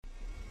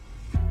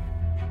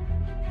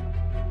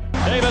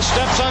Davis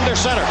steps under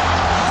center.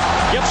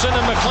 Gibson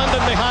and McClendon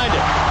behind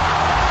him.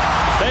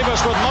 Davis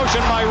with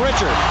motion by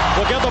Richard.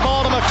 Will give the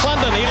ball to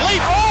McClendon. He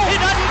leaps. Oh, he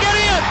doesn't get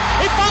in.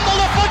 He fumbled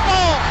the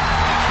football.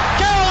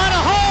 Carolina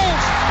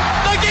holds.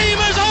 The game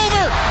is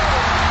over.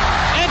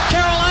 And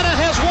Carolina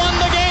has won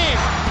the game.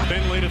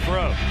 Finley to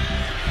throw.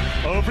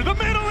 Over the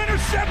middle,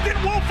 intercepted.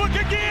 Woolfolk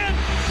again.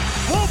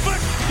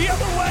 Woolfolk the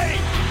other way.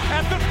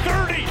 At the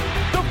 30,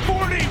 the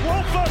 40.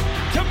 Woolfolk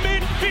to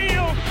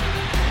midfield.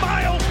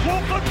 Miles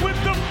Woolfolk with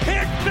the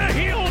pick. The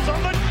Heels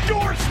on the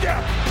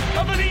doorstep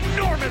of an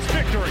enormous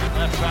victory.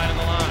 Left side of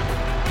the line.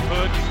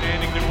 Hood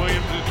standing to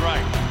Williams'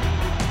 right.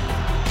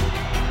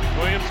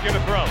 Williams gonna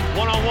throw.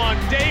 One-on-one.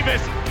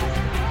 Davis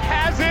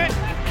has it.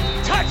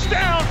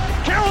 Touchdown.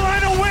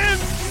 Carolina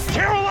wins.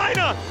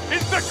 Carolina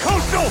is the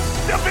Coastal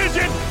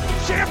Division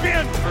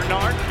champion.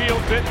 Bernard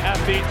fields it at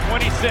the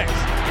 26.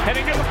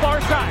 Heading to the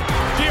far side.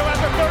 Gio at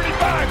the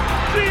 35.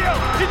 Gio,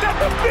 he's at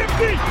the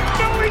 50.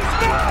 No, he's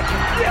not.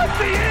 Yes,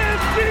 he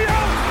is.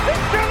 Gio is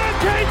going to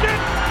take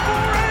it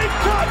for a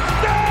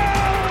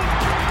touchdown.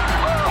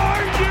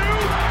 Are you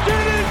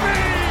kidding me?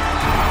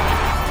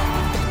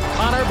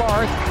 Connor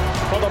Barth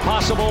for the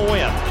possible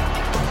win.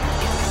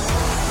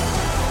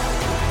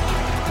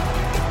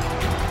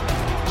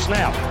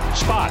 Snap,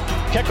 spot,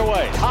 kick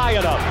away, high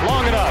enough,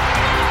 long enough.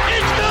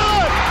 It's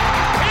good!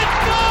 It's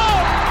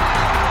good!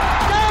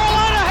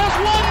 Carolina has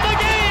won the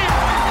game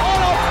on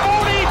a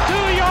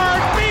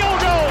 42-yard field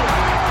goal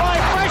by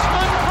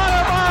freshman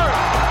Connor Barth.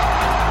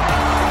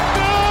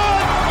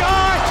 Good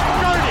gosh,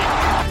 dirty!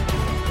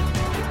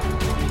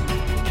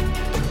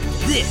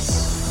 This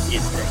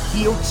is the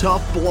Heel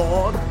Tough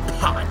Blog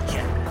Podcast.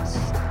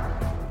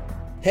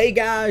 Hey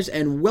guys,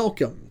 and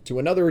welcome to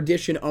another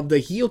edition of the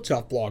Heel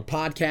Tough Blog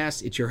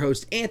Podcast. It's your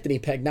host, Anthony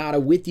Pagnotta,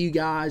 with you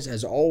guys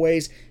as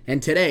always.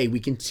 And today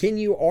we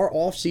continue our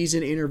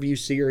off-season interview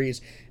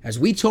series as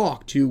we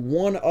talk to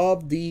one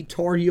of the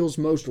Tar Heels'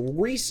 most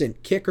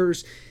recent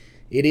kickers.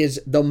 It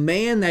is the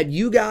man that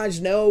you guys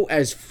know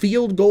as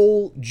Field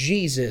Goal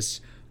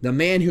Jesus, the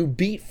man who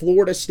beat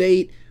Florida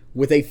State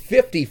with a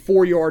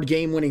 54-yard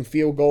game-winning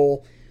field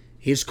goal.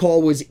 His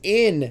call was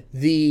in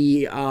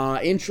the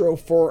intro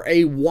for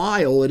a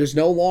while. It is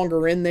no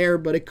longer in there,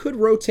 but it could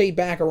rotate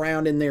back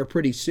around in there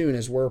pretty soon,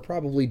 as we're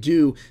probably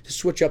due to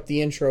switch up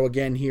the intro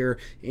again here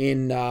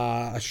in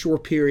a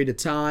short period of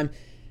time.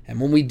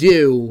 And when we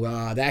do,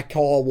 that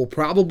call will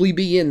probably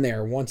be in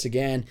there once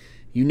again.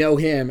 You know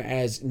him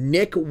as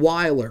Nick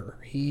Weiler.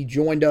 He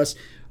joined us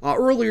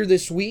earlier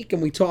this week,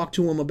 and we talked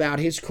to him about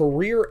his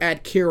career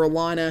at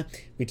Carolina.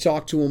 We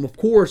talked to him, of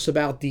course,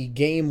 about the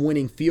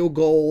game-winning field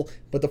goal.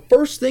 But the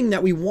first thing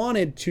that we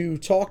wanted to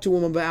talk to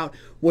him about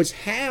was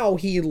how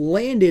he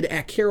landed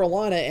at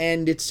Carolina,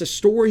 and it's a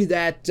story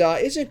that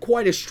isn't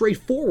quite as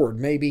straightforward,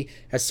 maybe,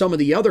 as some of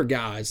the other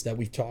guys that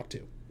we've talked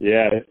to.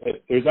 Yeah,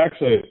 there's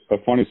actually a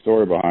funny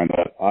story behind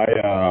that.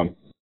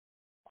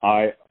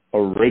 I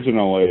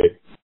originally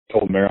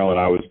told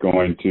Maryland I was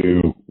going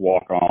to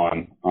walk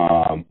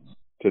on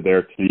to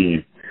their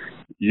team.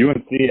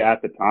 UNC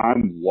at the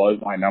time was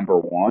my number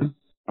one.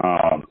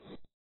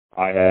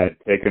 I had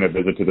taken a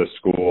visit to the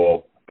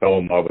school, fell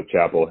in love with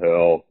Chapel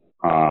Hill.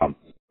 I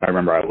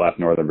remember I left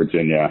Northern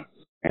Virginia,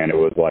 and it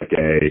was like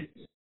a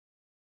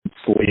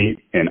sleet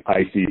and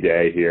icy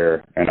day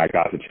here, and I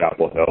got to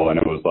Chapel Hill, and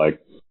it was like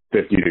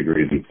 50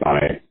 degrees and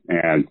sunny.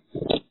 And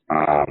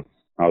I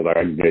was like,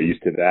 I can get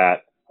used to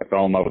that. I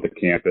fell in love with the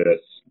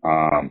campus.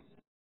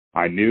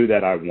 I knew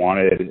that I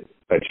wanted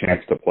a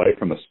chance to play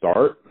from the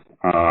start.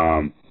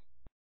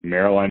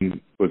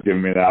 Maryland was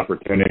giving me the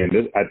opportunity,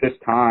 and at this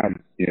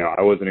time,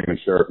 I wasn't even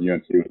sure if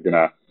UNC was going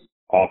to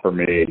offer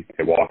me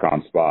a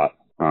walk-on spot.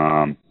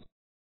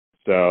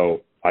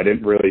 So I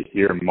didn't really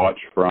hear much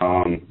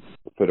from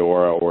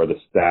Fedora or the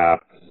staff.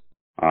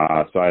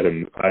 So I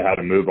had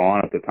to move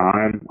on at the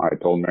time. I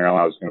told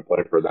Maryland I was going to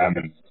play for them,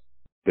 and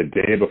the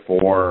day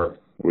before,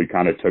 we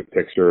kind of took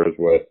pictures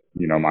with,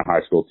 my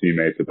high school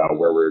teammates about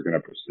where we were going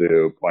to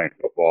pursue playing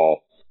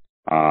football.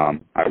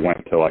 I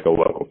went to like a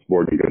local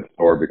sporting goods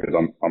store because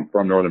I'm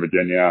from Northern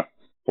Virginia,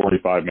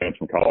 45 minutes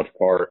from College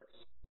Park,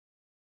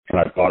 and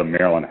I bought a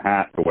Maryland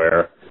hat to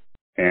wear.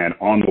 And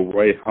on the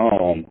way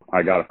home,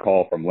 I got a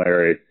call from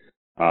Larry,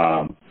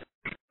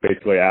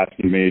 basically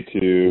asking me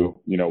to,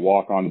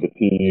 walk onto the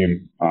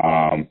team.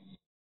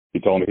 He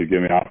told me he'd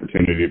give me an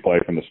opportunity to play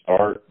from the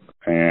start,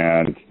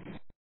 and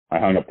I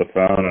hung up the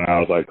phone and I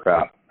was like,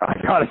 crap, I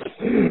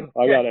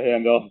gotta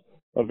handle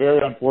a very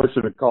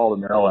unfortunate call to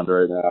Maryland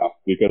right now,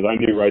 because I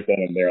knew right then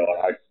and there,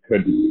 like, I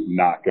could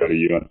not go to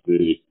UNC.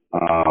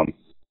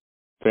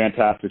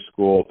 Fantastic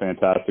school,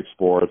 fantastic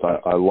sports.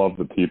 I love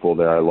the people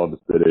there. I love the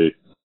city.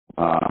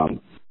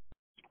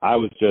 I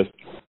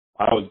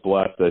was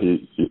blessed that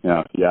he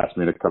asked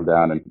me to come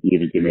down and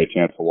even give me a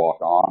chance to walk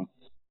on.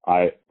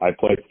 I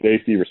played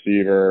safety,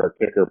 receiver,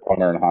 kicker,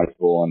 punter in high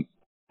school, and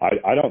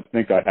I don't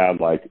think I had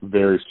like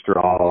very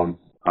strong,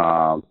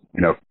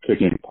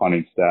 kicking,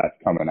 punting stats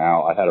coming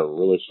out. I had a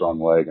really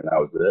strong leg, and that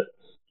was it.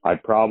 I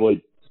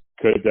probably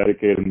could have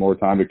dedicated more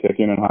time to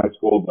kicking in high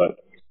school, but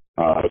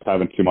I was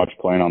having too much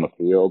playing on the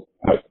field.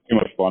 I had too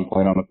much fun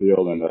playing on the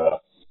field, and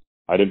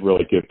I didn't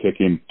really give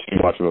kicking too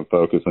much of a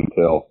focus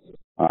until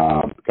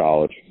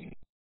college.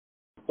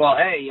 Well,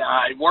 hey,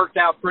 it worked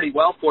out pretty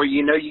well for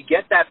you. You know, you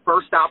get that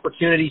first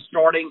opportunity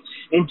starting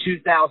in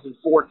 2014,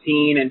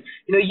 and,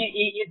 you know,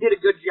 you did a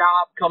good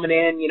job coming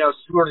in, you know,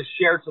 sort of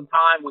shared some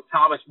time with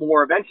Thomas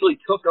More, eventually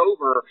took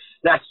over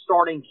that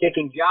starting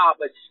kicking job.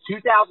 But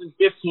 2015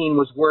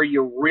 was where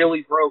you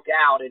really broke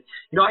out. And,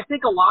 you know, I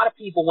think a lot of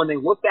people, when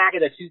they look back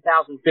at the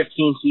 2015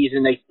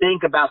 season, they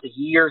think about the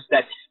years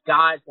that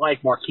guys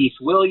like Marquise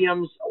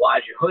Williams,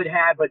 Elijah Hood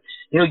had, but,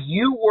 you know,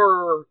 you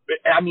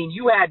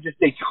had just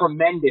a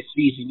tremendous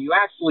season. You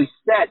actually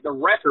set the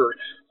record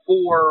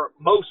for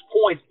most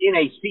points in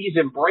a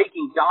season,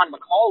 breaking Don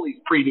McCauley's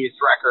previous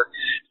record.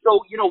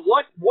 So, you know,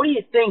 what do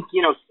you think,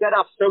 you know, set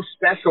up so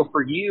special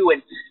for you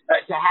and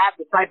to have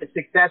the type of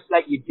success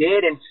that you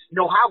did? And, you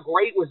know, how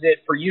great was it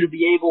for you to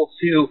be able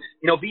to,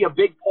 you know, be a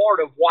big part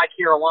of why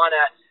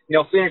Carolina, you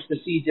know, finished the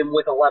season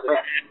with 11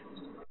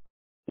 wins?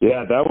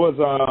 Yeah, that was,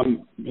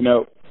 you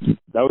know,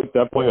 that was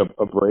definitely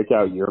a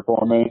breakout year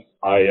for me.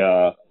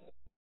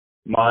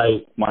 My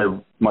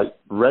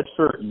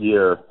redshirt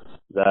year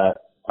that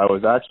I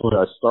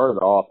started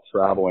off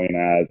traveling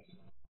as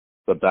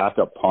the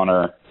backup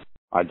punter.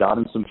 I got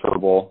in some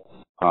trouble.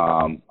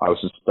 I was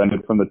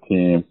suspended from the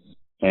team,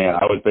 and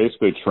I was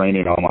basically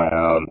training on my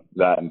own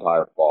that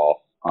entire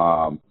fall.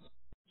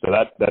 So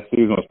that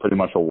season was pretty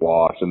much a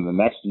wash. And the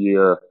next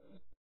year,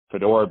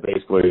 Fedora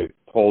basically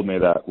told me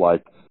that,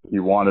 like, he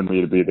wanted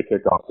me to be the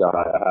kickoff guy.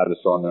 I had a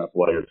strong enough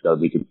leg. It's got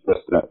to be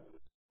consistent.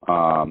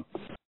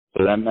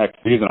 So then next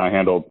season, I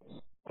handled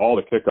all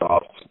the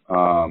kickoffs.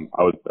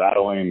 I was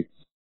battling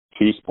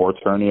 2 sports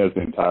hernias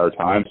the entire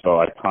time, so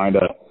I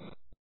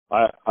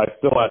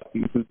still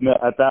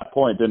at that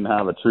point didn't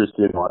have a true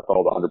season where I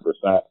felt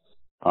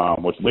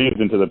 100%, which leads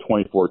into the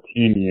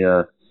 2014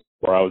 year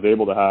where I was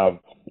able to have,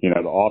 you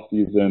know, the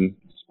off-season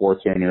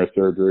sports hernia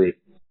surgery.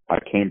 I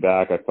came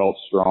back, I felt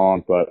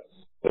strong, but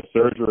the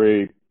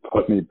surgery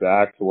put me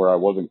back to where I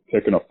wasn't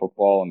kicking a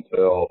football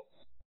until,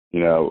 you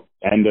know,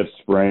 end of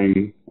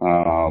spring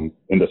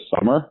into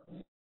summer.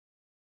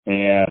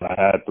 And I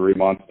had 3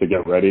 months to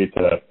get ready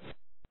to,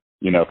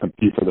 you know,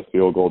 compete for the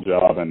field goal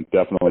job and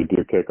definitely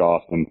do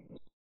kickoffs. And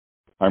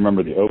I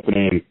remember the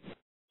opening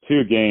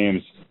 2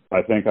 games,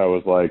 I think I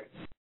was like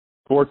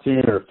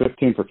 14 or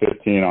 15 for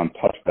 15 on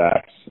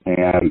touchbacks.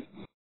 And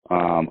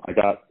I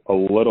got a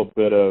little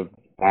bit of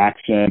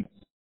action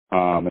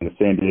in the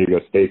San Diego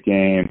State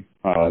game.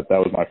 That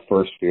was my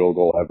first field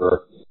goal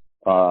ever.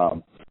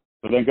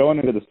 But then going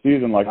into the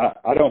season, like,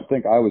 I don't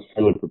think I was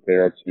fully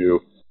prepared to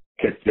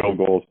kick field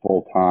goals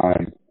full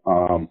time.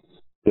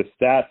 The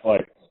stats,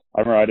 like, I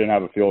remember I didn't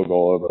have a field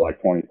goal over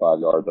like 25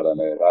 yards that I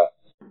made.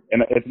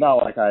 And it's not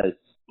like I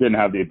didn't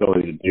have the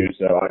ability to do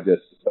so. I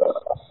just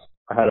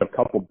I had a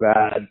couple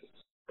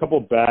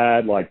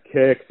bad like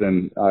kicks,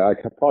 and I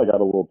probably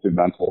got a little too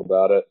mental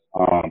about it.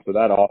 So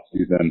that off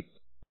season,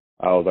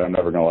 I was like, I'm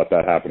never going to let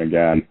that happen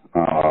again.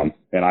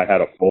 And I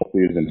had a full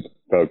season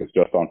focused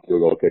just on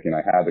field goal kicking.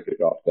 I had the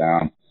kickoff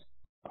down.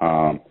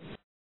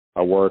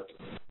 I worked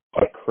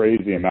a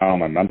crazy amount on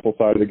my mental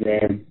side of the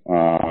game,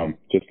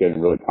 just getting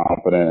really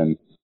confident and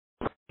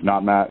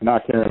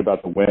not caring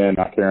about the win,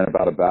 not caring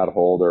about a bad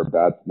hold or a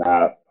bad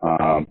snap,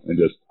 and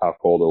just how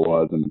cold it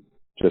was and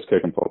just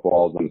kicking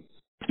footballs. And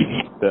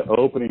the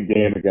opening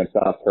game against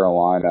South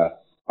Carolina,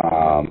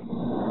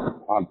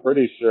 I'm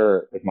pretty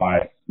sure, if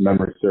my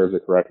memory serves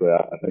it correctly,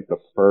 I think the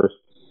first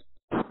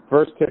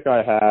kick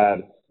I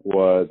had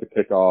was a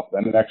kickoff,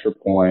 then an extra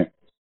point,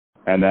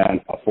 and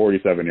then a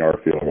 47-yard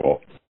field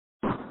goal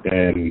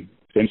in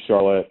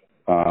Charlotte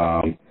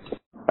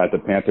at the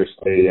Panther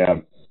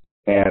Stadium.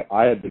 And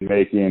I had been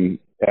making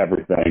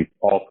everything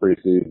all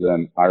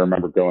preseason. I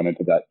remember going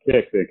into that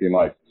kick thinking,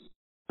 like,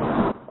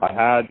 I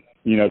had,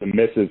 you know, the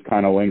misses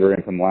kind of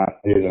lingering from last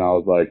season. I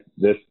was like,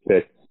 this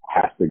kick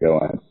has to go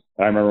in.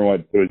 I remember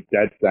when it was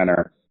dead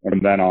center, and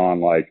from then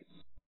on, like,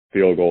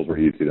 field goals were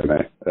easy to me.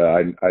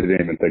 I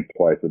didn't even think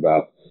twice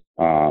about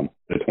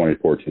the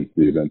 2014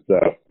 season. So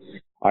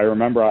I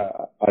remember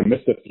I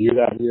missed a few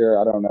that year.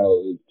 I don't know,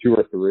 it was 2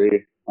 or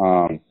 3.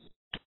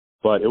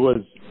 But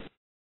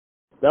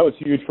that was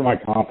huge for my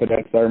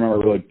confidence. I remember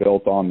really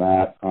built on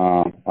that.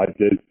 I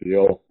did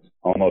feel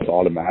almost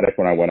automatic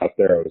when I went up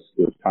there. It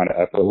was kind of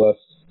effortless.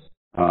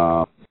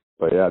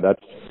 But yeah,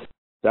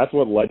 that's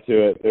what led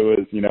to it. It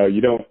was, you know,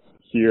 you don't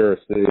hear or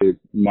see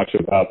much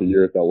about the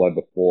years that led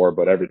before,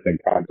 but everything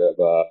kind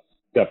of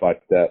step by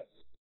step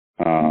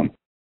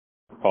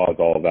caused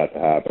all of that to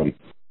happen.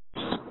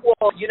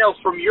 Well, you know,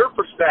 from your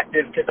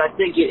perspective, because I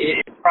think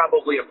it's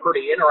probably a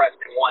pretty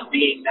interesting one,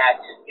 being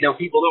that, you know,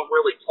 people don't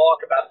really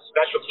talk about the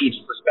special teams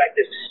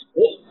perspective.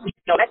 Well,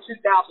 you know, that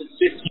 2015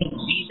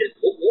 season,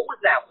 what was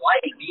that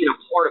like, being a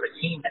part of a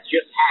team that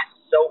just had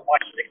so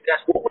much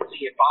success? What was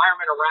the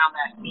environment around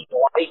that team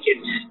like? And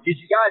did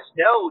you guys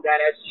know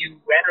that as you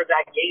entered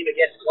that game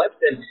against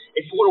Clemson,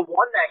 if you would have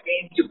won that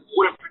game, you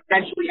would have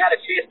potentially had a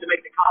chance to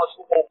make the college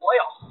football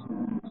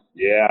playoffs?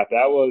 Yeah,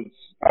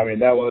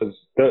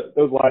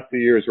 those last 2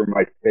 years were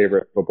my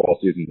favorite football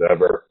seasons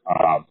ever.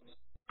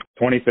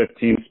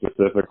 2015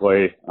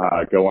 specifically,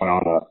 going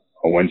on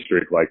a win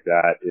streak like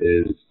that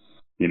is,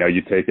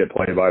 you take it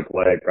play by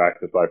play,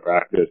 practice by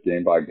practice,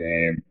 game by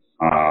game.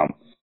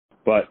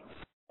 But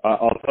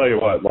I'll tell you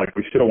what,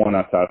 we should have won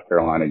that South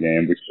Carolina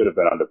game. We should have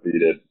been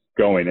undefeated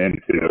going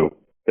into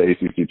the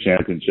ACC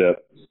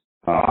championship.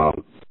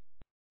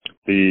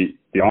 The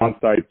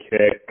onside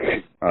kick,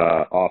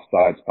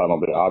 offsides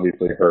penalty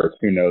obviously hurts.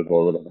 Who knows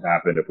what would have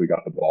happened if we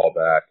got the ball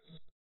back.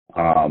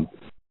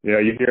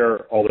 You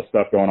hear all this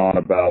stuff going on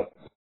about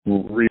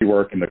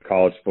reworking the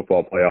college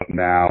football playoff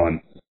now, and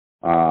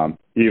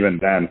even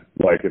then,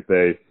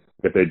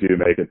 if they do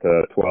make it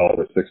to 12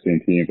 or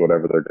 16 teams,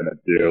 whatever they're going to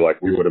do,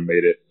 we would have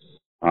made it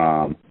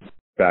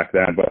back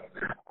then. But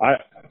I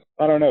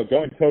don't know,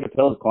 going toe to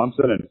toe with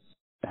Clemson and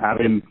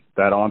having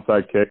that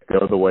onside kick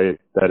go the way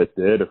that it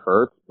did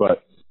hurts,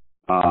 but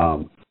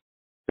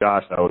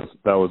gosh, that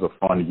was a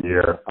fun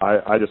year.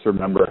 I just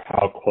remember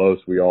how close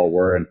we all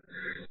were, and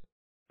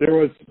there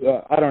was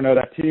I don't know,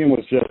 that team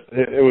was just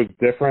it was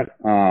different.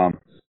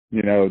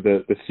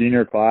 The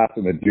senior class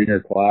and the junior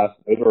class,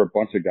 those were a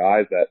bunch of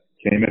guys that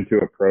came into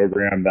a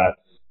program that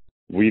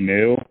we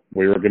knew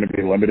we were going to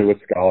be limited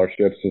with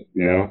scholarships. It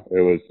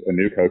was a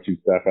new coaching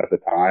staff at the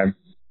time,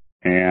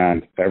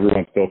 and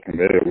everyone's still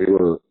committed. We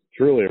were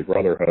truly a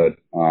brotherhood.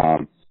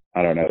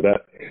 I don't know,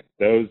 that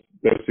those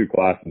two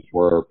classes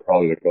were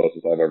probably the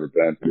closest I've ever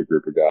been to a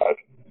group of guys.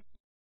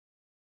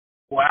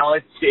 Well,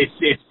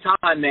 it's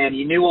time, man.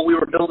 You knew what we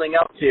were building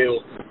up to.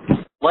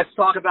 Let's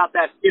talk about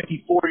that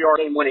 54-yard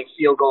game-winning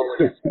field goal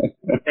against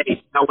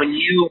State. Now, when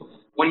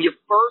you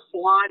first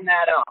line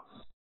that up,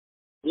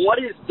 what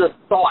is the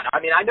thought? I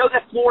mean, I know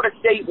that Florida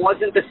State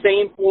wasn't the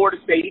same Florida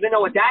State, even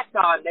though at that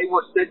time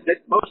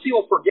most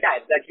people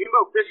forget that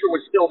Jimbo Fisher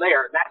was still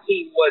there. That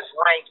team was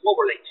ranked, what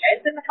were they,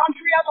 10th in the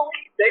country, I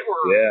believe? They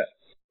were,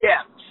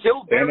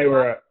 still very.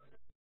 And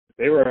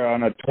they were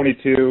on a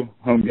 22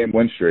 home game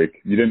win streak.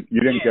 You didn't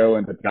go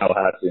into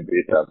Tallahassee and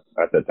beat them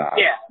at the time.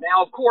 Yeah.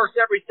 Now, of course,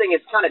 everything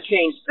has kind of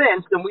changed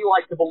since, and we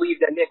like to believe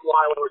that Nick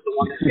Weiler was the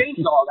one that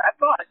changed all that.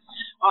 But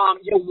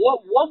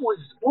what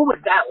was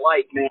that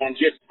like, man?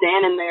 Just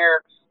standing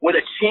there with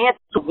a chance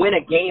to win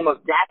a game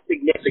of that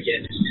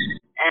significance,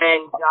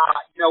 and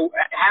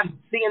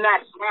seeing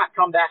that snap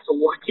come back to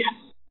work you.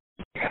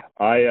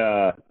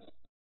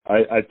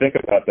 I think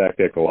about that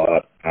kick a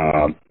lot.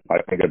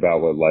 I think about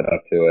what led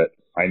up to it.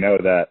 I know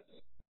that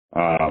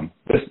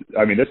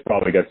this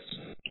probably gets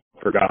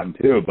forgotten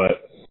too,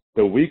 but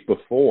the week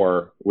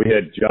before we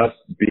had just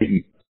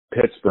beaten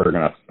Pittsburgh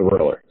in a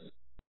thriller.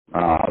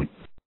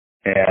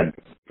 And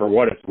for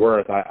what it's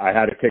worth, I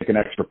had to kick an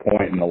extra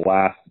point in the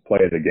last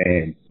play of the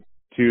game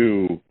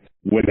to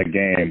win the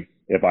game.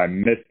 If I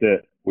missed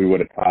it, we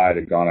would have tied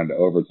and gone into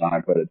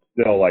overtime, but it's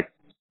still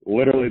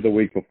literally the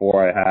week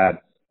before I had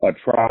a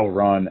trial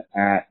run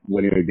at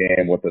winning the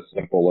game with a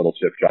simple little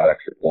chip shot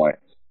extra point.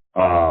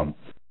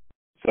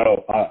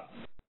 So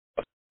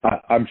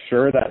I'm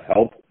sure that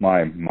helped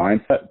my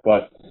mindset,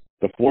 but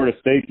the Florida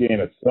State game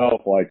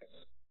itself,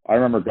 I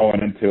remember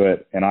going into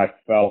it and I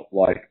felt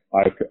like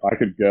I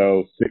could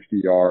go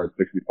 60 yards,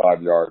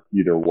 65 yards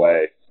either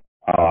way,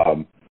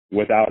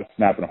 without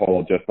snapping a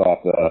hold just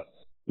off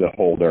the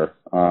holder.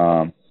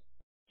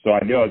 So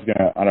I knew I was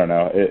gonna, I don't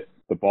know,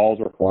 the balls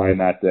were flying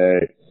that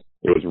day.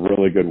 It was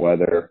really good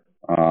weather.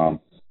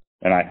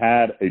 And I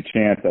had a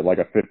chance at a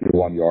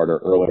 51-yarder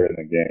earlier in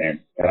the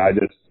game, and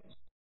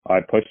I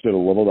pushed it a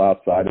little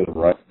outside to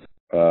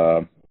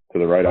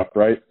the right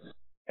upright,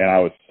 and I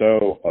was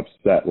so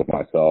upset with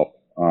myself.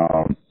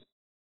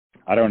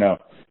 I don't know.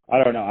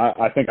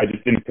 I think I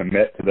just didn't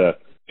commit to the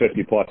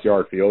 50-plus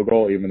yard field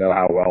goal, even though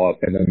how well I was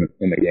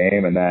in the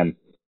game. And then,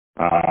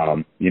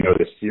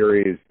 the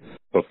series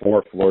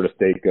before Florida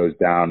State goes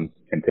down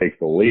and takes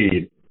the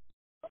lead,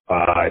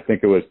 I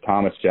think it was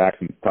Thomas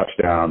Jackson's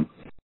touchdown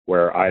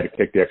where I had to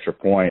kick the extra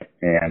point,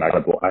 and I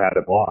had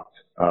it blocked.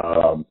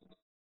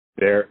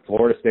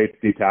 Florida State's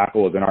D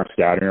tackle was in our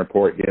scouting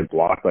report. He had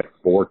blocked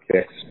 4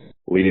 kicks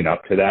leading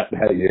up to that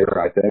year.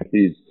 I think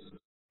he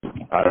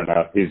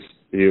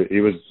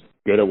was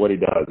good at what he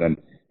does, and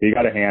he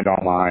got a hand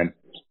on mine.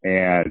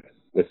 And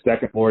the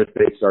second Florida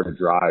State started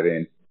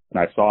driving, and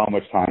I saw how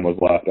much time was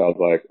left. I was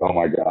like, oh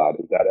my God,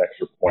 is that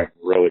extra point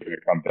really going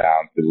to come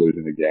down to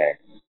losing the game?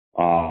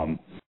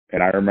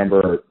 And I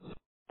remember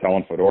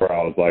telling Fedora,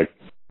 I was like,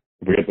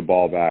 if we get the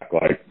ball back,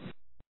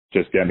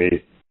 just get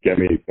me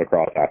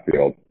across half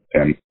field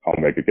and I'll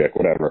make a kick,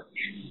 whatever.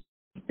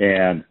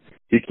 And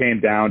he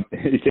came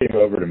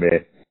over to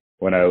me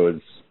when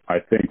I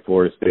think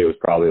Florida State was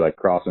probably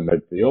crossing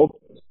midfield,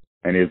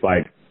 and he's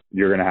like,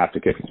 you're going to have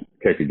to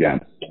kick again.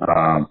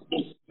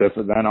 So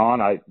from then on,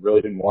 I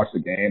really didn't watch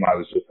the game. I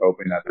was just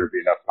hoping that there'd be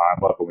enough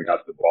time left when we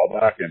got the ball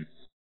back. And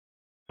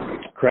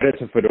credit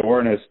to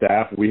Fedora and his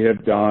staff. We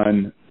have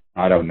done,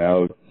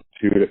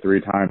 2 to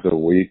 3 times a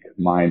week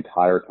my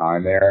entire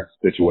time there,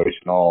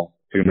 situational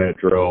 2-minute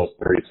drills,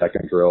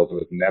 30-second drills. It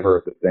was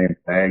never the same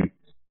thing.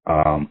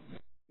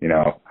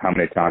 how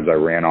many times I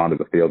ran onto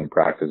the field in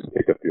practice and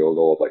kicked a field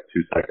goal with like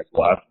 2 seconds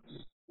left.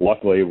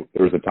 Luckily,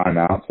 there was a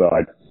timeout, so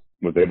I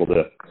was able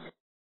to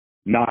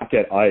not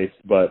get iced,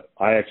 but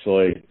I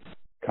actually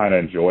kind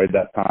of enjoyed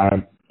that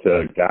time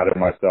to gather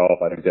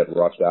myself. I didn't get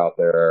rushed out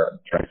there,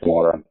 drank some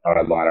water on the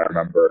sideline. I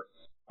remember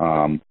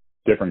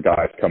different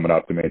guys coming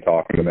up to me,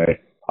 talking to me.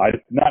 I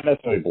not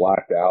necessarily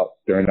blacked out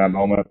during that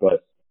moment,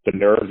 but the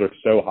nerves are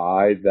so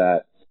high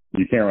that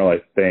you can't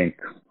really think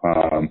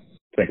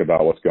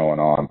about what's going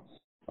on.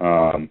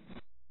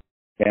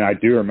 And I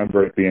do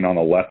remember it being on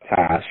the left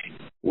hash,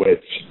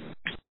 which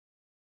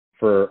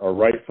for a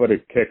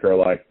right-footed kicker,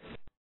 like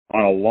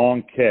on a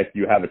long kick,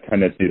 you have a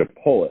tendency to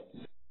pull it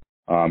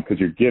because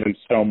you're giving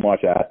so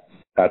much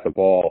at the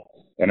ball.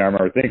 And I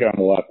remember thinking on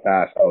the left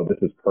hash, oh, this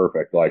is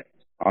perfect. Like,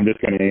 I'm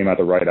just going to aim at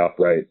the right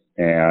upright.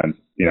 And,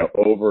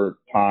 over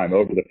time,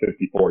 over the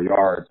 54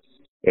 yards,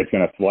 it's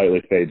going to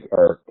slightly fade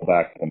or go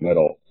back to the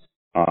middle.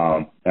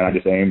 And I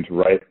just aimed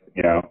right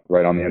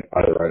on the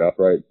inside of the right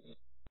upright.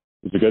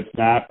 It was a good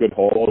snap, good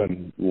hold,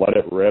 and let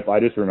it rip. I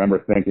just remember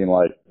thinking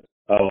like,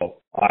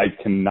 oh, I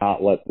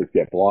cannot let this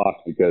get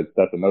blocked, because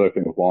that's another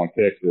thing with long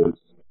kicks is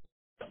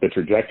the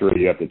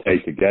trajectory you have to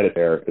take to get it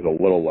there is a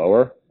little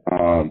lower.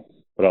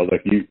 But I was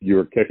like, you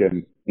were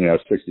kicking,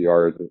 60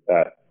 yards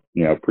at,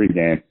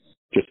 pregame.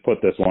 Just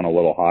put this one a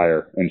little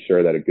higher,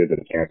 ensure that it gives it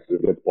a chance. If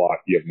it gets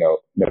blocked, you have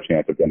no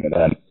chance of getting it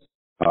in.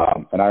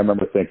 And I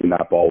remember thinking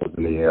that ball was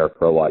in the air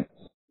for like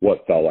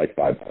what felt like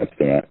 5 minutes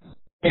to me.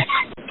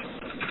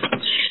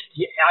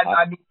 Yeah,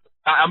 I mean,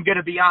 I'm going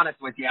to be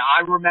honest with you.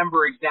 I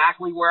remember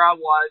exactly where I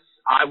was.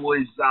 I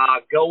was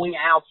going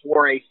out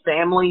for a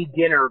family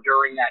dinner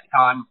during that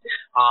time.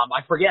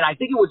 I forget. I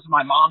think it was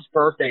my mom's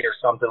birthday or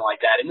something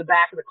like that. In the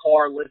back of the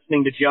car,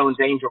 listening to Jones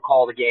Angel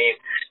call the game,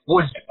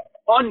 was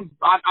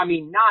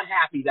not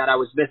happy that I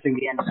was missing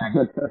the end of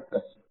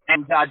that.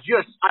 And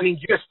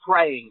just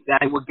praying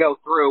that it would go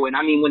through. And,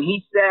 when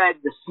he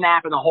said the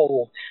snap and the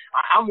hold,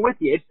 I'm with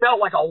you. It felt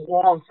like a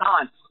long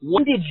time.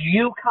 When did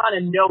you kind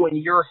of know in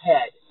your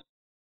head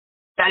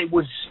that it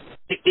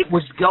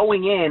was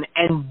going in,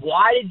 and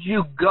why did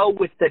you go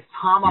with the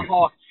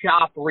tomahawk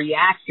chop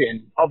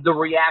reaction of the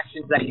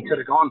reactions that you could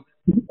have gone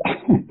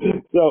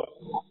with? So,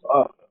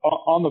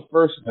 on the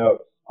first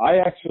note,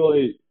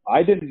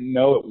 I didn't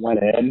know it went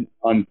in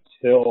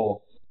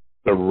until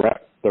the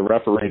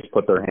referees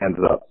put their hands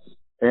up.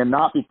 And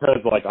not because,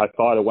 I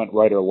thought it went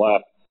right or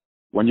left.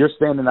 When you're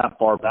standing that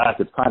far back,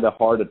 it's kind of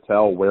hard to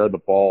tell where the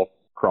ball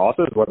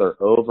crosses, whether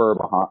over,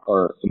 behind,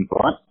 or in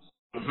front.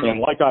 Mm-hmm. And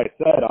like I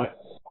said,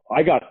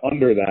 I got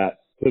under that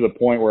to the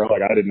point where,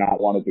 I did not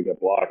want it to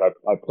get blocked.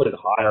 I put it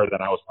higher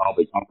than I was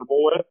probably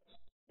comfortable with.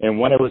 And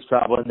when it was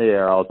traveling in the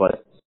air, I was like,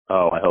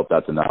 oh, I hope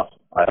that's enough.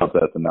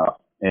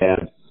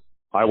 And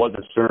I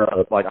wasn't sure.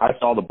 I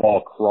saw the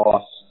ball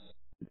cross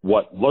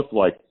what looked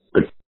like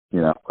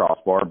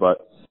crossbar,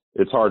 but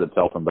it's hard to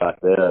tell from back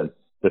there.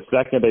 The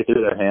second they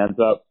threw their hands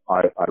up,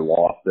 I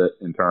lost it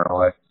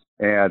internally.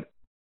 And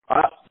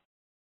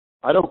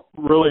I don't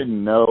really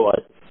know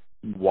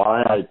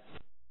why I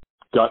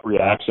gut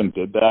reaction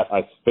did that.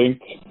 I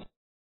think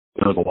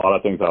there was a lot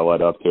of things that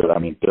led up to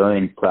it.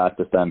 During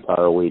practice that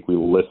entire week, we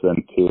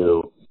listened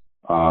to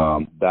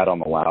that on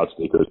the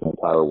loudspeakers the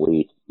entire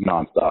week,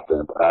 nonstop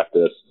during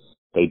practice.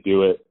 They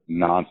do it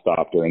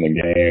nonstop during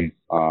the game.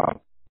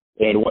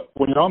 And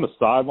when you're on the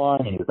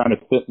sideline and you're kind of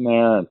sitting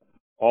there and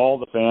all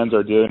the fans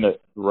are doing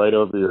it right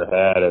over your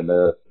head and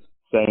they're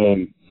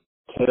saying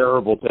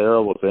terrible,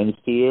 terrible things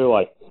to you,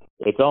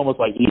 it's almost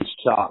like each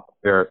chop,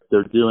 they're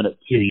doing it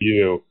to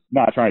you,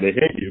 not trying to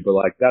hit you, but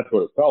that's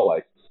what it felt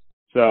like.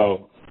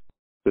 So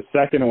the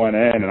second went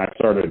in, and I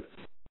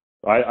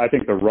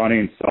think the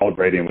running,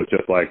 celebrating was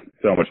just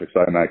so much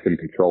excitement. I couldn't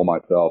control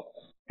myself.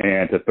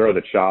 And to throw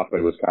the chop,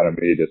 it was kind of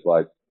me just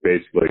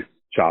basically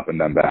chopping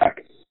them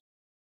back.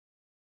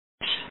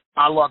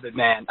 I love it,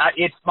 man.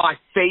 It's my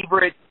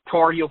favorite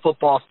Tar Heel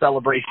football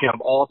celebration of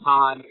all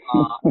time.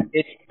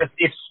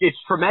 It's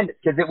tremendous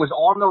because it was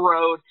on the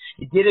road.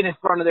 You did it in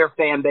front of their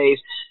fan base.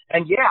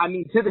 And,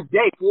 to this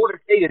day, Florida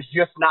State is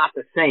just not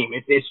the same.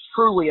 It's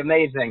truly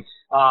amazing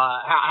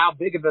how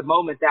big of a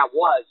moment that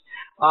was.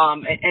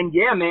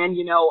 Man,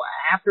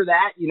 after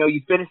that,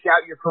 you finished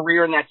out your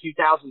career in that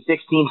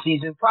 2016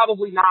 season,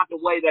 probably not the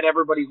way that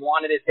everybody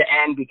wanted it to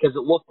end, because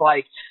it looked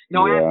like,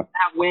 after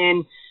that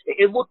win,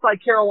 it looked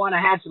like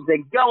Carolina had some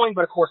things going,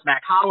 but of course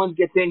Matt Collins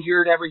gets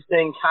injured,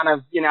 everything kind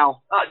of,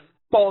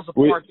 falls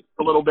apart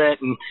a little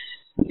bit, and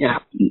Yeah,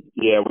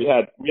 we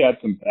had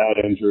some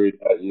bad injuries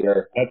that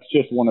year. That's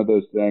just one of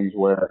those things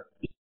where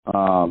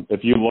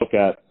if you look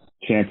at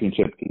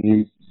championship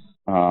teams,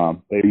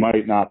 they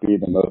might not be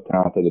the most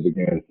talented at the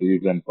beginning of the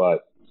season,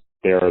 but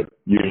they're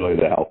usually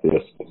the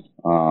healthiest.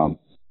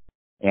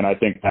 And I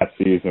think that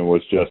season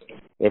was just,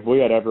 if we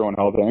had everyone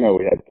healthy, I know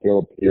we had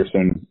Caleb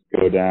Pearson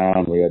go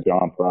down, we had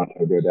John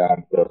Pronto go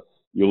down, so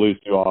you lose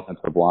two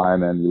offensive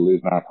linemen, you lose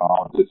Matt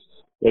Collins.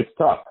 It's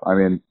tough. I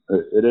mean,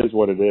 it is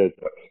what it is.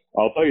 But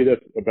I'll tell you this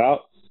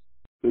about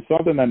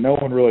something that no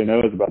one really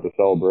knows about the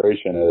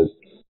celebration is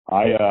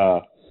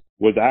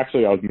was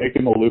actually, I was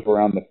making the loop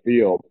around the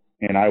field,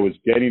 and I was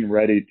getting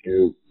ready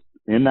to,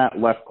 in that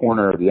left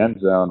corner of the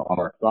end zone on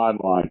our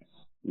sideline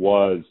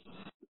was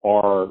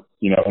our,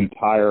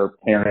 entire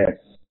parent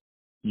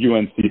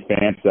UNC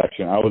fan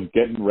section. I was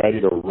getting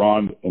ready to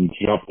run and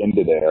jump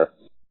into there,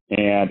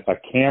 and a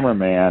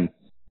cameraman,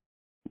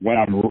 when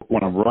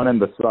I'm running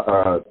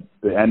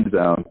the end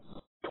zone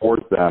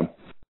towards them,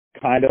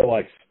 kind of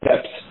like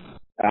steps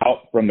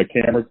out from the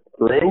camera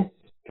crew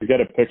to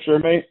get a picture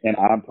of me, and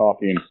I'm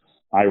talking,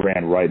 I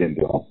ran right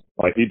into him.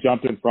 Like, he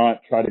jumped in front,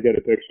 tried to get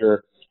a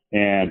picture,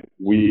 and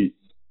we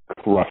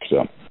crushed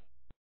him.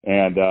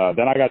 And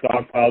then I got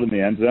dogpiled in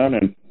the end zone,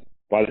 and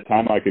by the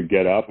time I could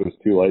get up, it was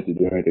too late to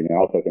do anything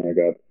else. I think I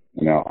got,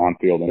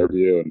 on-field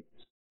interview, and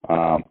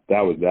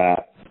that was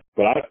that.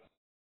 But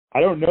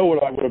I don't know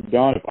what I would have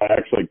done if I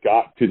actually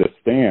got to the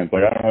stands.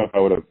 Like, I don't know if I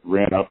would have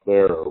ran up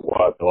there or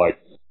what. But, like,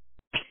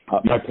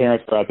 my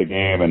parents were at the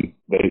game, and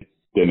they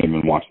didn't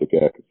even watch the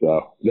kick.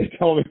 So they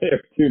told me they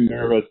were too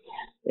nervous,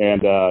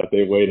 and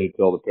they waited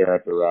until the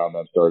parents around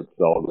them started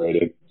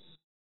celebrating.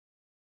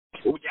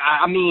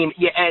 I mean,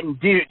 yeah, and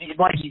dude,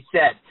 like you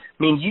said,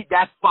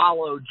 that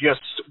followed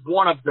just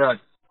one of the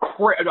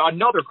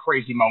another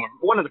crazy moment,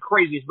 one of the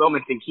craziest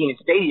moments in Kenan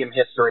Stadium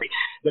history,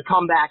 the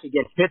comeback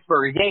against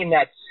Pittsburgh, a game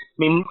that,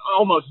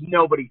 almost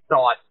nobody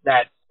thought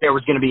that there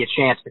was going to be a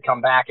chance to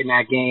come back in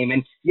that game.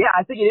 And, yeah,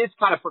 I think it is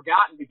kind of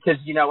forgotten because,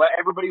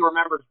 everybody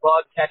remembers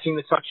Bud catching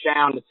the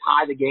touchdown to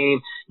tie the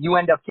game. You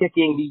end up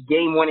kicking the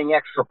game-winning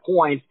extra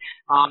point.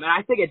 And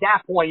I think at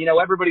that point,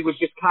 everybody was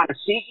just kind of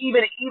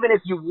even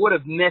if you would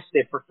have missed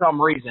it for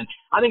some reason,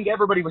 I think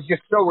everybody was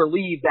just so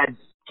relieved that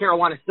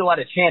Carolina still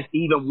had a chance to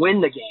even win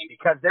the game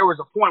because there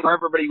was a point where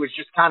everybody was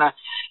just kind of,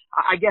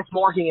 I guess,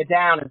 marking it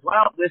down as,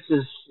 well, this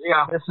is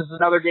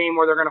another game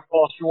where they're going to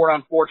fall short,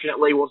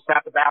 unfortunately. We'll just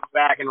have to bounce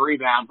back and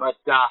rebound. But,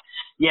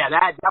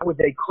 that was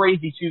a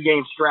crazy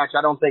two-game stretch.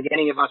 I don't think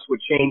any of us would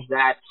change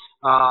that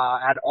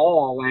at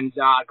all. And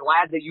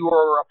glad that you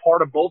were a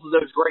part of both of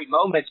those great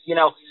moments.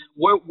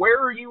 Where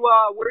are you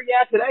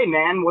at today,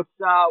 man?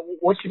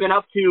 What's you been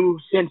up to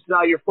since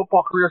your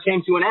football career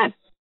came to an end?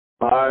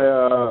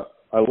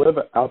 I live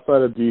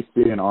outside of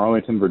D.C. in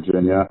Arlington,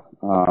 Virginia.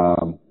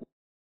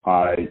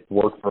 I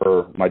work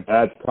for my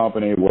dad's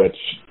company, which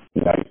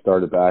he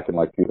started back in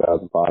like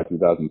 2005,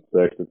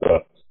 2006. It's a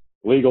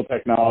legal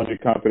technology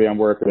company. I'm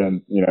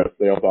working in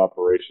sales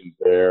operations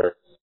there.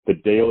 The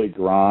daily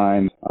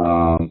grind.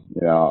 I'm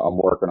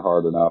working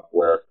hard enough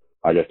where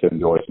I get to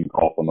enjoy some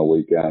golf on the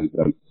weekends,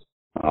 and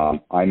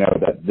I know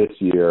that this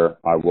year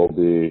I will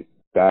be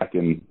back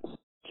in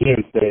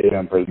Kenan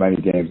Stadium for as many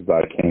games as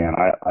I can.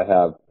 I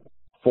have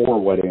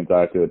 4 weddings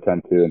I have to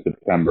attend to in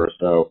September,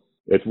 so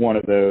it's one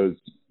of those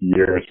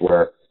years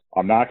where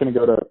I'm not going to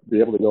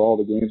be able to go all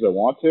the games I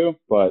want to,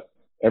 but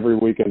every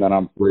weekend that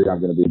I'm free, I'm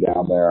going to be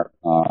down there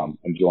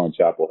enjoying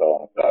Chapel Hill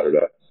on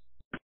Saturday.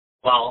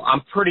 Well,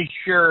 I'm pretty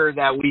sure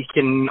that we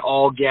can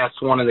all guess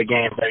one of the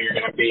games that you're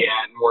going to be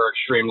at, and we're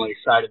extremely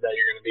excited that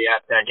you're going to be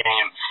at that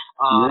game.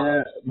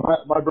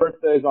 My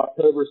birthday is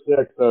October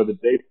 6th, so the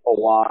dates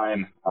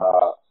align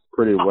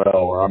pretty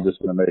well, or I'm just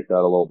going to make that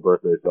a little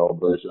birthday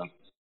celebration.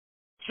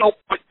 So,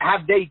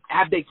 have they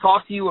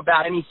talked to you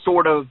about any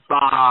sort of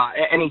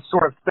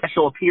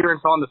special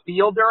appearance on the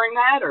field during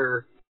that,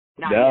 or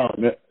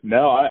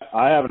no?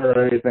 I haven't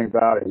heard anything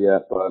about it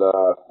yet, but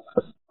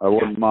I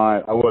wouldn't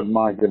mind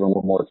giving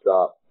one more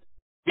shot.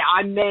 Yeah,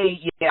 I may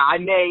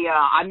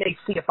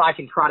see if I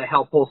can try to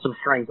help pull some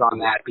strings on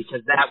that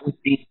because that would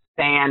be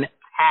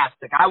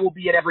fantastic. I will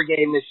be at every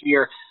game this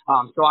year,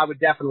 so I would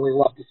definitely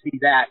love to see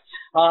that.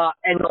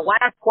 And the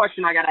last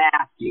question I got to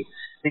ask you,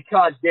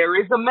 because there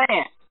is a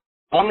man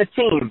on the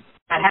team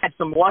that had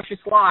some luscious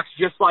locks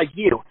just like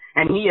you,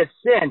 and he has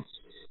since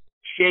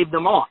shaved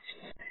them off.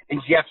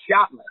 And Jeff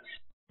Schottman,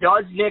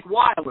 does Nick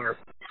Weiler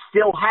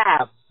still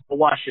have the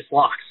luscious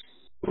locks?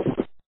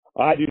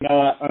 I do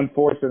not,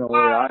 unfortunately.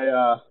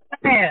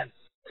 Man.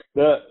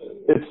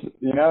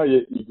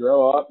 You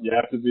grow up, you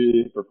have to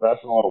be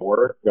professional at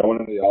work, going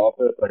in the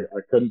office.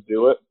 I couldn't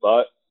do it,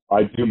 but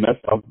I do miss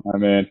them.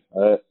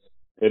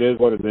 It is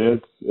what it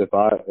is. If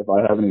I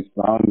have any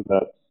sons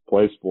that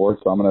play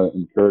sports, I'm going to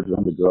encourage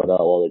them to grow it out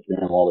while they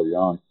can, while they're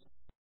young.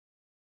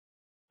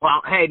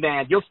 Well, hey,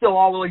 man, you'll still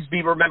always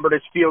be remembered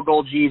as Field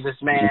Goal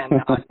Jesus, man.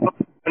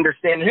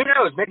 Understand. Who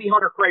knows? Maybe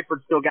Hunter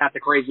Crayford still got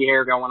the crazy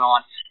hair going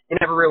on. You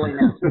never really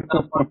know.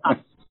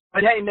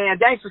 But, hey, man,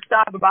 thanks for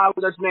stopping by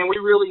with us, man. We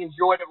really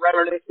enjoyed it,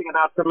 reminiscing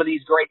about some of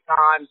these great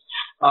times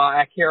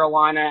at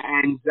Carolina.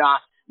 And,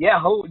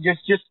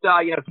 just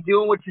keep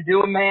doing what you're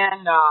doing,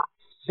 man.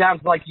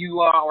 Sounds like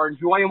you are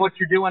enjoying what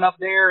you're doing up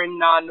there in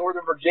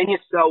Northern Virginia.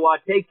 So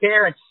take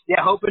care, and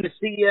hoping to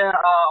see you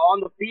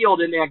on the field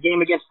in that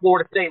game against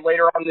Florida State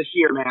later on this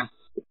year, man.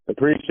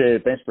 Appreciate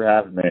it. Thanks for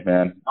having me,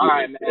 man. All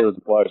right, man. It was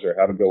a pleasure.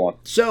 Have a good one.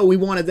 So we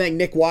want to thank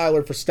Nick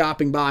Weiler for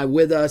stopping by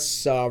with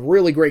us.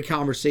 Really great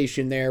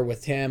conversation there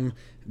with him.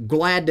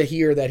 Glad to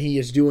hear that he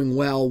is doing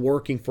well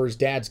working for his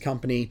dad's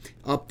company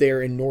up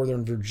there in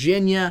Northern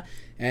Virginia.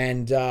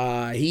 And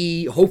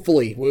he,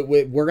 hopefully,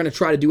 we're going to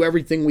try to do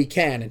everything we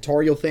can. And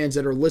Tar Heel fans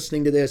that are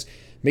listening to this,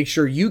 make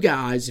sure you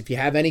guys, if you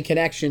have any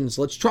connections,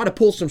 let's try to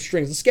pull some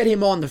strings. Let's get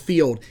him on the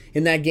field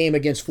in that game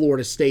against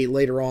Florida State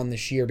later on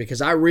this year,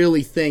 because I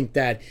really think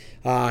that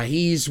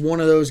he's one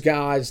of those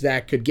guys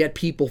that could get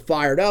people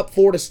fired up.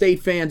 Florida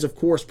State fans, of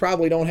course,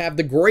 probably don't have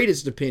the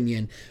greatest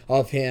opinion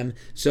of him.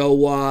 So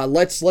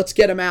let's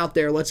get him out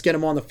there. Let's get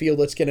him on the field.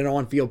 Let's get an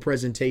on-field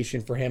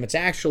presentation for him. It's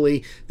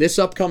actually, this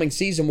upcoming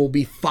season will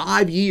be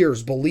 5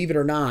 years, believe it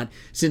or not,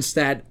 since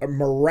that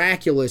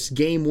miraculous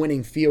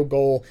game-winning field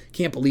goal.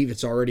 Can't believe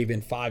it's already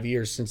been 5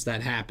 years since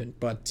that happened.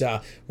 But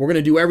we're going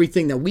to do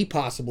everything that we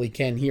possibly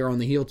can here on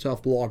the Heel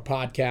Tough Blog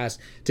podcast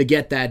to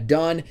get that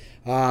done.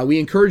 We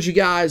encourage you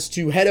guys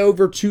to head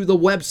over to the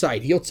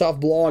website,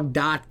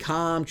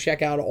 HeelToughBlog.com.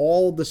 Check out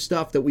all the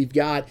stuff that we've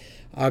got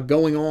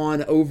going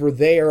on over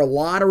there. A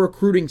lot of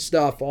recruiting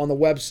stuff on the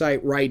website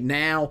right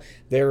now.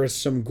 There is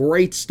some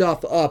great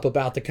stuff up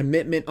about the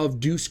commitment of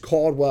Deuce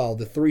Caldwell,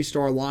 the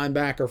 3-star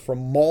linebacker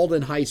from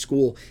Malden High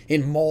School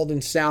in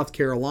Malden, South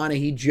Carolina.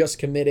 He just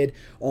committed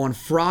on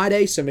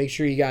Friday, so make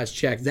sure you guys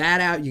check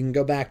that out. You can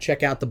go back,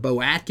 check out the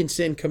Bo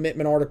Atkinson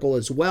commitment article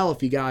as well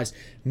if you guys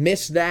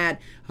missed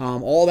that.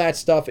 All that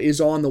stuff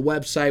is on the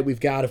website. We've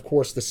got, of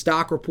course, the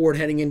stock report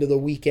heading into the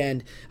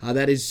weekend.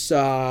 That is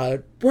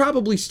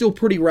probably still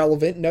pretty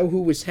relevant. Know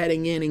who is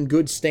heading in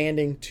good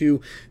standing to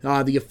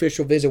the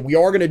official visit. We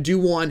are going to do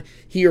one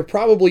here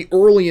probably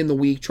early in the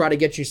week, try to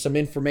get you some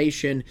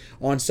information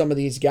on some of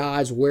these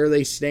guys, where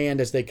they stand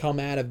as they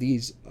come out of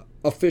these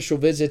official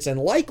visits, and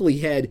likely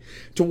head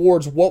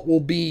towards what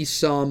will be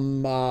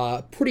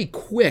some pretty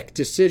quick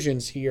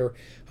decisions here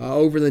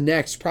over the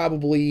next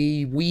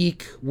probably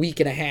week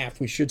and a half.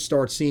 We should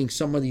start seeing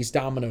some of these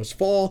dominoes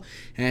fall,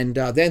 and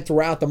then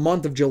throughout the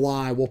month of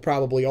July, we'll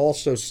probably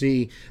also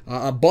see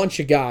a bunch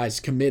of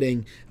guys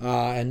committing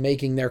and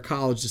making their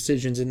college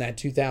decisions in that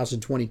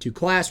 2022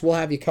 class. We'll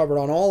have you covered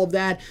on all of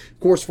that. Of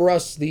course, for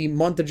us, the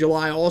month of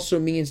July also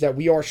means that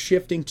we are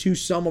shifting to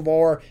some of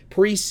our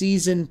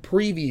preseason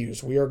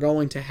previews. We are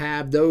going to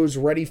have those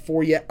ready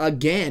for you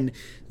again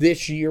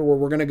this year, where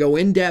we're going to go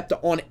in depth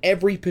on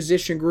every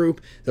position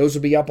group. Those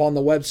will be up on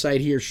the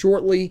website here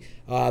shortly.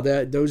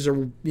 Those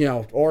are,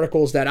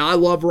 articles that I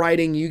love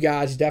writing. You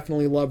guys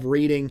definitely love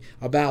reading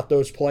about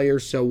those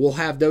players, so we'll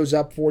have those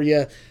up for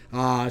you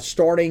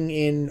starting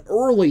in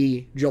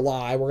early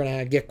July. We're going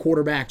to get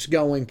quarterbacks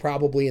going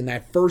probably in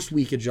that first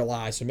week of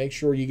July, so make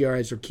sure you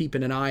guys are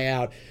keeping an eye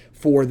out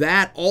for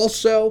that.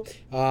 Also,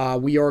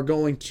 we are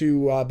going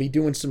to be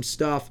doing some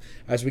stuff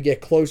as we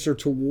get closer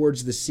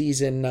towards the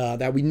season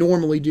that we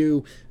normally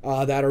do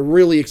that are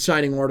really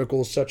exciting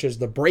articles, such as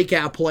the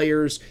breakout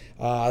players.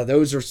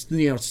 Those are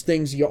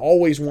things you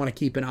always want to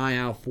keep an eye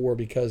out for,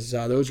 because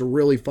those are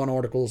really fun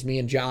articles. Me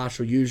and Josh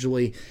will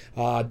usually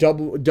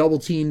double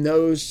team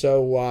those,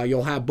 so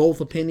you'll have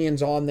both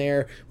opinions on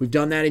there. We've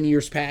done that in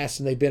years past,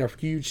 and they've been a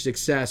huge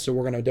success, so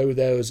we're going to do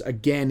those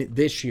again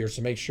this year.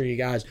 So make sure you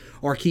guys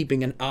are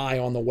keeping an eye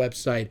on the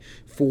website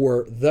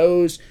for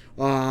those.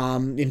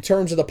 In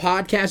terms of the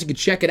podcast, you can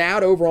check it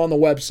out over on the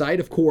website,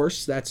 of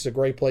course. That's a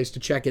great place to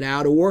check it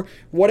out, or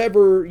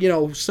whatever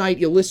site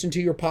you listen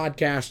to your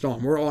podcast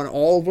on. We're on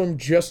all of them,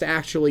 just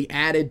actually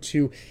added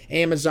to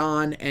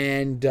Amazon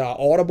and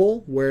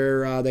Audible,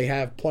 where they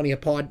have plenty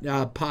of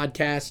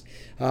podcasts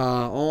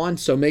on.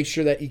 So make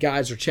sure that you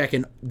guys are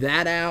checking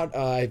that out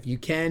if you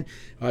can.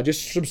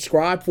 Just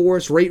subscribe for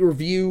us, rate,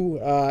 review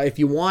if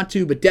you want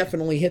to, but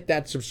definitely hit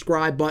that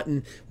subscribe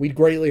button. We'd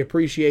greatly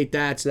appreciate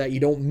that, so that you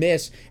don't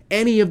miss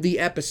any of the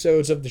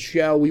episodes of the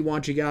show. We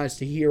want you guys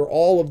to hear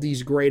all of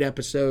these great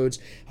episodes.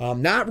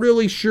 Not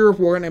really sure if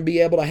we're going to be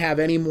able to have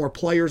any more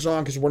players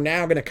on, because we're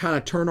now going to kind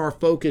of turn our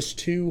focus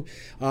to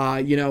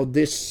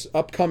this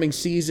upcoming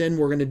season.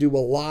 We're going to do a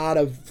lot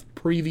of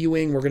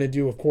previewing. We're going to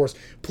do, of course,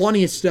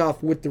 plenty of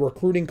stuff with the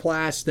recruiting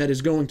class that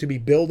is going to be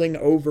building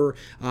over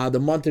the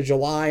month of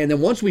July. And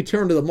then once we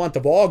turn to the month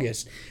of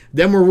August,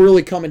 then we're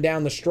really coming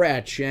down the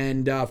stretch.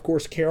 And, of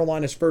course,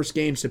 Carolina's first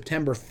game,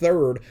 September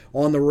 3rd,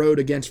 on the road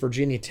against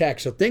Virginia Tech.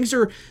 So things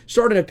are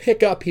starting to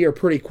pick up here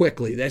pretty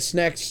quickly. These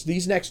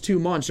next 2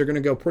 months are going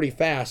to go pretty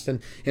fast. And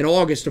in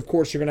August, of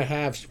course, you're going to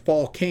have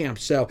fall camp.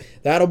 So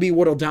that'll be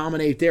what will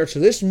dominate there. So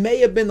this may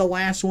have been the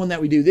last one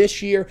that we do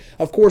this year.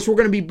 Of course, we're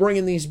going to be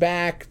bringing these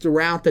back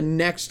throughout the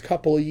next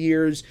couple of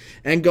years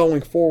and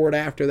going forward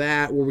after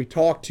that, where we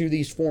talk to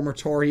these former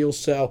Tar Heels.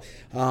 So,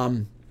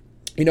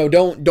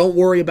 don't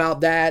worry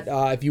about that.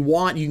 If you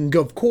want, you can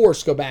go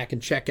back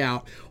and check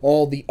out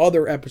all the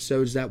other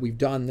episodes that we've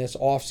done this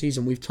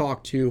offseason. We've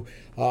talked to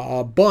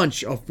a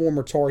bunch of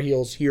former Tar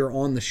Heels here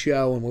on the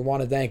show, and we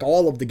want to thank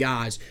all of the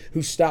guys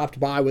who stopped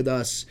by with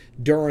us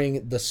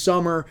during the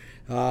summer.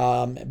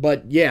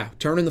 But yeah,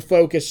 turning the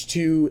focus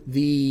to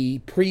the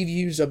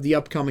previews of the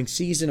upcoming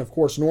season. Of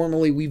course,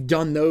 normally we've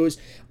done those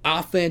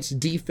offense,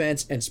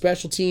 defense, and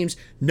special teams.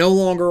 No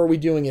longer are we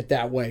doing it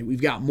that way.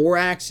 We've got more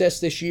access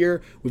this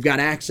year. We've got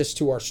access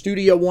to our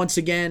studio once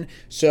again.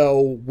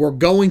 So we're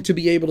going to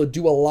be able to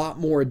do a lot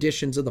more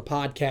editions of the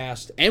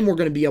podcast, and we're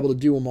going to be able to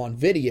do them on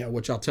video,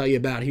 which I'll tell you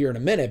about here in a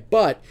minute.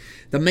 But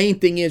the main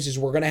thing is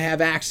we're going to have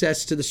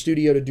access to the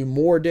studio to do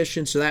more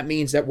editions. So that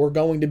means that we're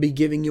going to be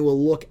giving you a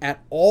look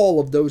at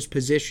all of those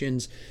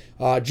positions,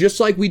 just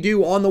like we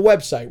do on the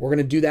website. We're going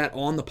to do that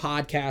on the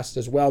podcast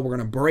as well. We're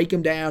going to break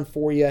them down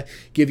for you,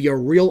 give you a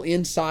real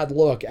inside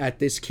look at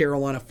this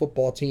Carolina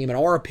football team and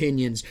our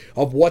opinions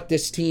of what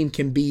this team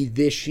can be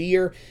this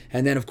year.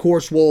 And then, of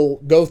course, we'll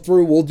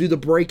do the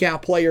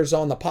breakout players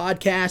on the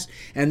podcast.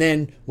 And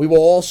then we will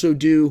also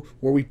do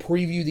where we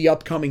preview the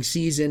upcoming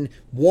season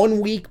 1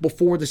 week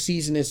before the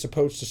season is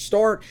supposed to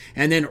start.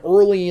 And then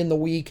early in the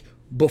week,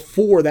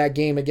 before that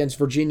game against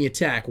Virginia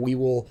Tech, we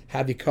will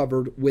have you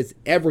covered with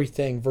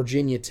everything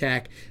Virginia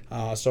Tech.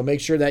 So make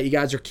sure that you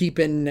guys are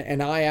keeping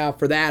an eye out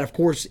for that. Of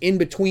course, in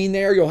between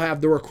there, you'll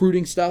have the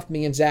recruiting stuff.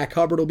 Me and Zach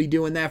Hubbard will be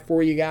doing that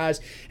for you guys.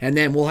 And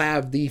then we'll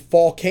have the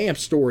fall camp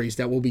stories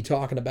that we'll be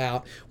talking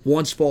about.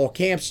 Once fall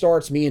camp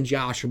starts, me and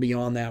Josh will be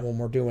on that when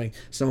we're doing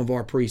some of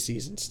our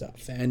preseason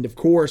stuff. And of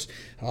course,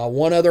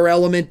 one other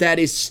element that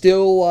is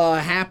still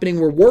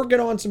happening, we're working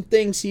on some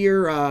things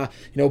here.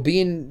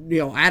 Being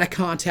out of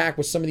contact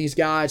with some of these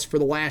guys for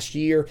the last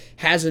year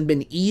hasn't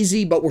been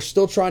easy, but we're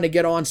still trying to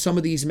get on some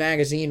of these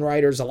magazine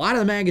writers. A lot of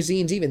the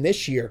magazines, even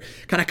this year,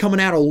 kind of coming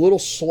out a little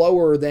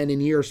slower than in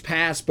years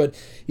past. But,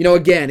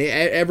 again,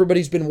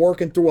 everybody's been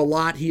working through a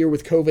lot here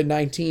with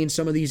COVID-19.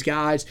 Some of these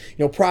guys,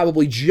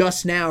 probably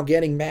just now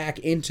getting back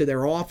into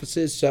their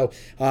offices. So,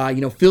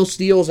 Phil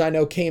Steele's, I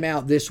know, came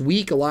out this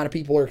week. A lot of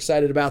people are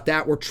excited about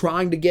that. We're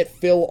trying to get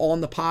Phil on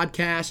the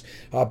podcast.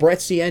 Brett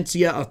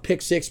Ciencia of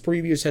Pick Six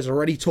Previews has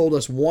already told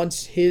us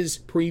once his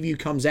preview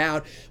comes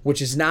out,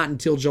 which is not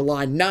until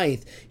July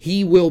 9th,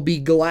 he will be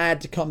glad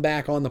to come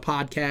back on the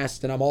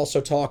podcast. And I'm also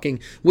talking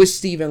with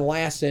Steven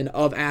Lasson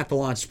of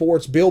Athlon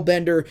Sports. Bill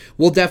Bender,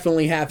 we'll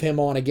definitely have him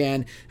on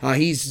again.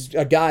 He's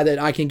a guy that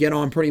I can get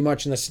on pretty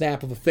much in the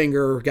snap of a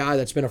finger, a guy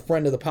that's been a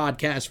friend of the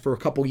podcast for a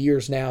couple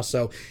years now,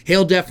 so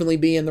he'll definitely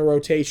be in the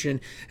rotation.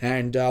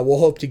 And we'll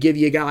hope to give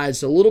you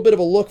guys a little bit of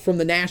a look from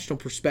the national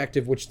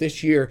perspective, which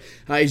this year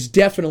is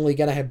definitely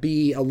going to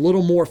be a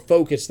little more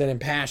focused than in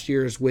past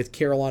years, with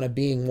Carolina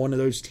being one of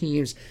those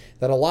teams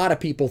that a lot of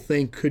people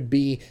think could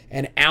be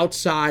an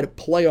outside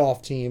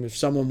playoff team if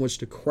someone was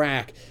to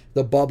crack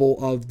the bubble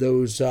of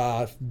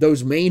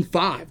those main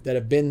five that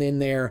have been in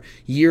there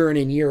year in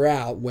and year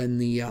out when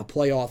the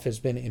playoff has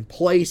been in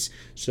place.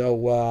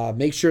 So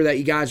make sure that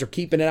you guys are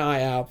keeping an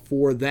eye out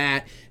for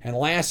that. And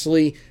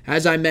lastly,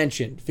 as I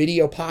mentioned,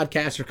 video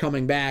podcasts are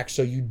coming back,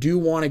 so you do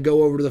want to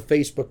go over to the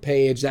Facebook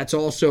page. That's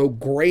also a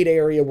great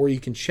area where you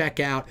can check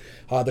out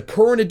the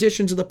current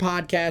editions of the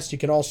podcast. You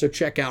can also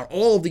check out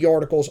all of the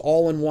articles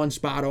all in one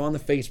spot on the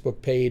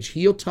Facebook page,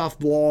 Heel Tough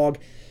Blog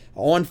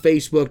on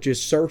Facebook.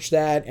 Just search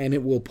that and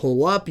it will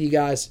pull up. You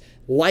guys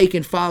like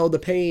and follow the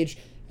page,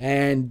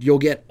 and you'll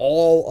get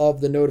all of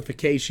the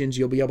notifications.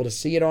 You'll be able to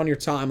see it on your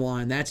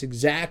timeline. That's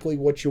exactly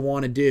what you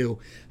want to do,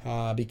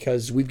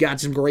 because we've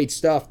got some great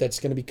stuff that's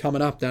going to be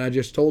coming up that I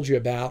just told you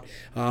about.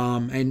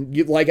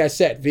 Like I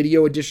said,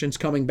 video editions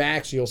coming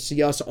back, so you'll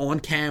see us on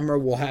camera.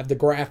 We'll have the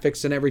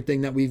graphics and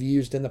everything that we've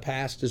used in the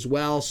past as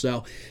well.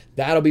 So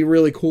that'll be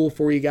really cool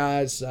for you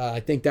guys. I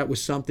think that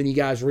was something you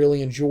guys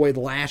really enjoyed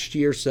last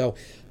year, so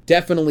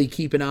definitely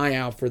keep an eye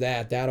out for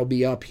that. That'll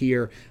be up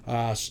here,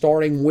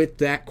 starting with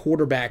that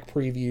quarterback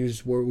previews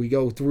where we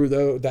go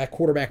through that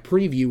quarterback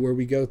preview where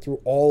we go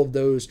through all of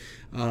those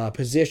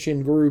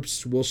position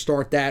groups. We'll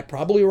start that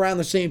probably around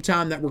the same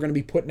time that we're going to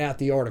be putting out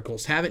the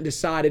articles. Haven't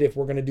decided if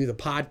we're going to do the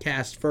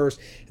podcast first,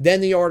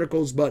 then the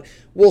articles, but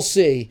we'll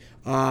see.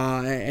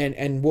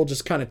 And we'll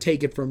just kind of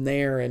take it from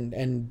there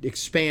and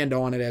expand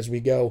on it as we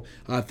go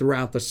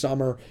throughout the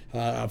summer.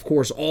 Of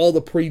course, all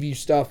the preview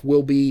stuff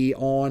will be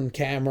on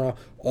camera.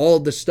 All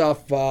of the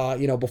stuff,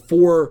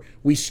 before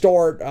we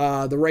start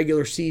the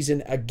regular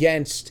season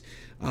against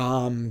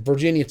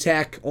Virginia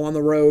Tech on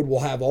the road,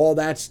 we'll have all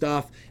that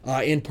stuff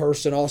in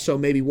person. Also,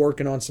 maybe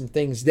working on some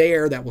things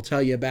there that we'll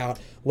tell you about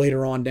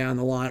later on down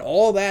the line.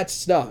 All that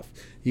stuff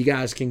you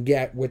guys can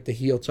get with the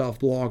Heel Tough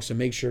blog. So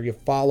make sure you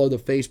follow the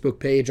Facebook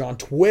page. On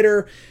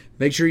Twitter,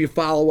 make sure you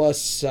follow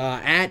us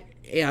at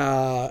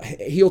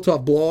Heel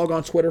Tough Blog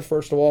on Twitter,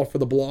 first of all, for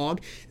the blog.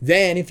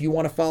 Then, if you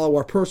want to follow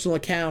our personal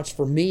accounts,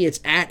 for me, it's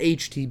at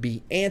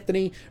HTB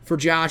Anthony. For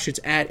Josh, it's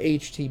at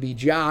HTB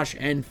Josh.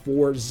 And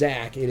for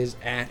Zach, it is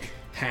at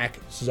Hack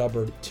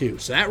Zubbard 2.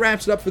 So that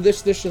wraps it up for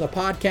this edition of the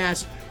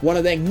podcast. Want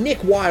to thank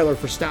Nick Weiler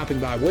for stopping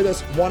by with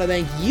us. Want to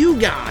thank you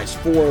guys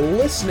for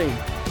listening.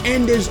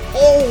 And as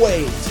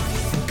always,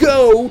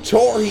 go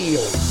Tar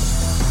Heels!